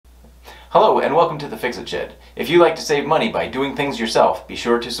Hello and welcome to the Fix-It Shed. If you like to save money by doing things yourself, be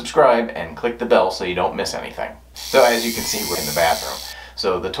sure to subscribe and click the bell so you don't miss anything. So as you can see, we're in the bathroom.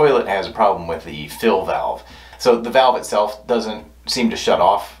 So the toilet has a problem with the fill valve. So the valve itself doesn't seem to shut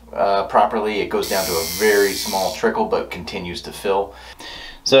off properly. It goes down to a very small trickle but continues to fill.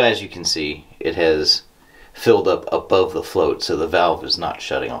 So as you can see, it has filled up above the float, so the valve is not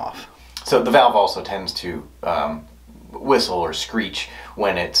shutting off. So the valve also tends to whistle or screech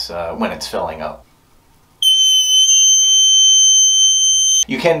when it's filling up.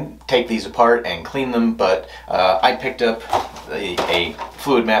 You can take these apart and clean them, but I picked up a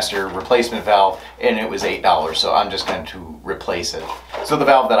FluidMaster replacement valve and it was $8, so I'm just going to replace it. So the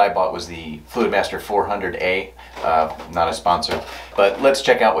valve that I bought was the FluidMaster 400A, not a sponsor, but let's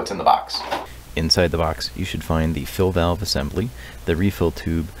check out what's in the box. Inside the box, you should find the fill valve assembly, the refill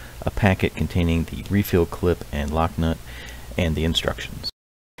tube, a packet containing the refill clip and lock nut, and the instructions.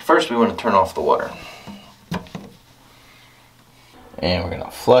 First, we want to turn off the water. And we're going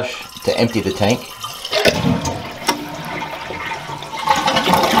to flush to empty the tank.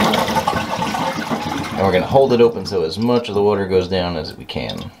 And we're going to hold it open so as much of the water goes down as we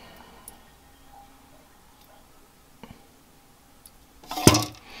can.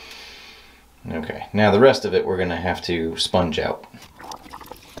 Okay, now the rest of it we're going to have to sponge out.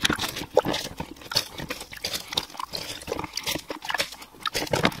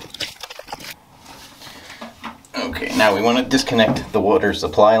 Okay, now we want to disconnect the water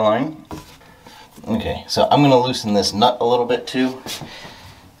supply line. Okay, so I'm going to loosen this nut a little bit too,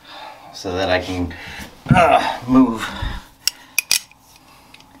 so that I can move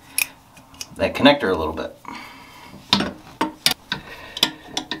that connector a little bit.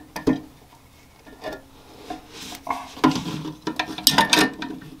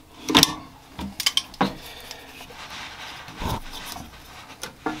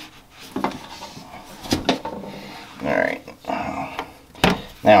 Alright,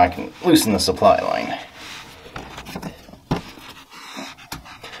 now I can loosen the supply line.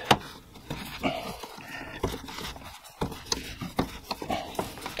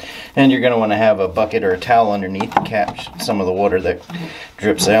 And you're going to want to have a bucket or a towel underneath to catch some of the water that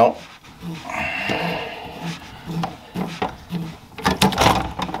drips out.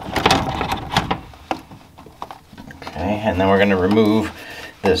 Okay, and then we're going to remove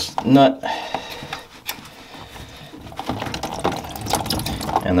this nut.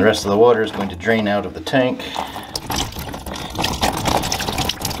 And the rest of the water is going to drain out of the tank.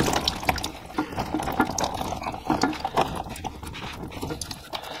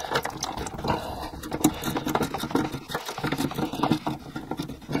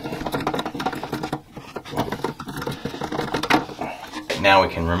 Now we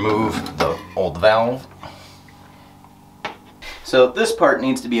can remove the old valve. So this part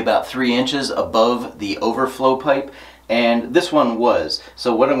needs to be about 3 inches above the overflow pipe. And this one was.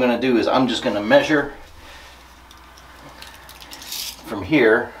 So what I'm going to do is I'm just going to measure from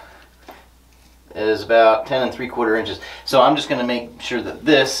here. It is about 10 3/4 inches. So I'm just going to make sure that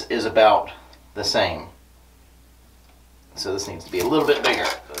this is about the same. So this needs to be a little bit bigger.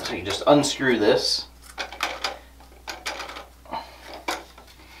 So you just unscrew this. A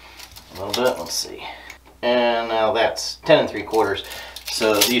little bit, let's see. And now that's 10 3/4.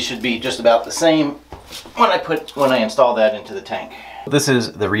 So these should be just about the same when I install that into the tank. This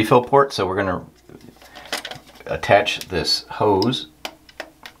is the refill port, so we're going to attach this hose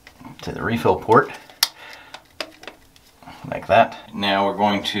to the refill port like that. Now we're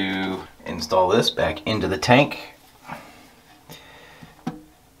going to install this back into the tank.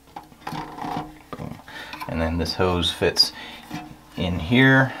 Boom. And then this hose fits in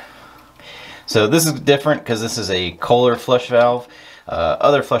here. So this is different because this is a Kohler flush valve.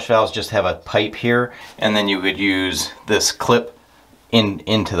 Other flush valves just have a pipe here, and then you would use this clip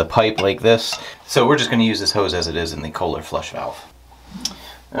into the pipe like this. So we're just going to use this hose as it is in the Kohler flush valve.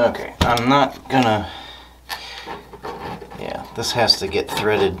 Okay, I'm not gonna... Yeah, this has to get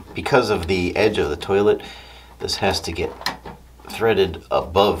threaded because of the edge of the toilet. This has to get threaded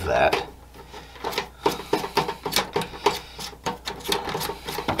above that.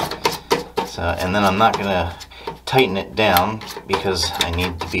 So, and then I'm not gonna tighten it down because I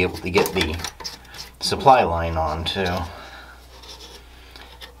need to be able to get the supply line on too.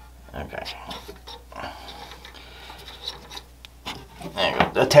 Okay. There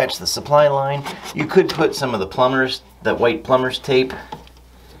you go. Attach the supply line. You could put some of the plumbers, that white plumber's tape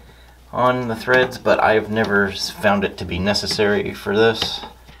on the threads, but I've never found it to be necessary for this.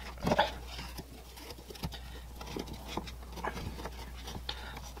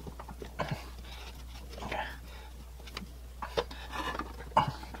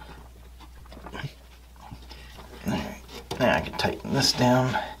 Now I can tighten this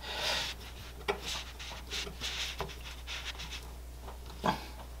down.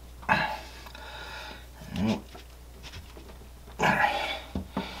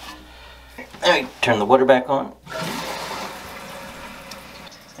 Now turn the water back on.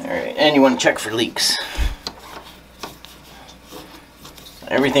 Alright, and you want to check for leaks.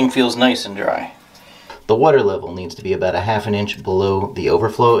 Everything feels nice and dry. The water level needs to be about a ½ inch below the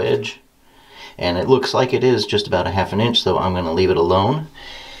overflow edge. And it looks like it is just about a ½ inch, so I'm going to leave it alone.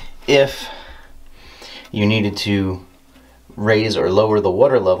 If you needed to raise or lower the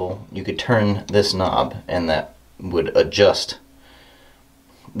water level, you could turn this knob and that would adjust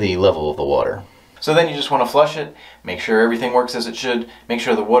the level of the water. So then you just want to flush it, make sure everything works as it should, make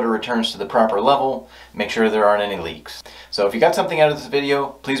sure the water returns to the proper level, make sure there aren't any leaks. So if you got something out of this video,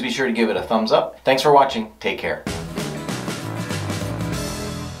 please be sure to give it a thumbs up. Thanks for watching. Take care.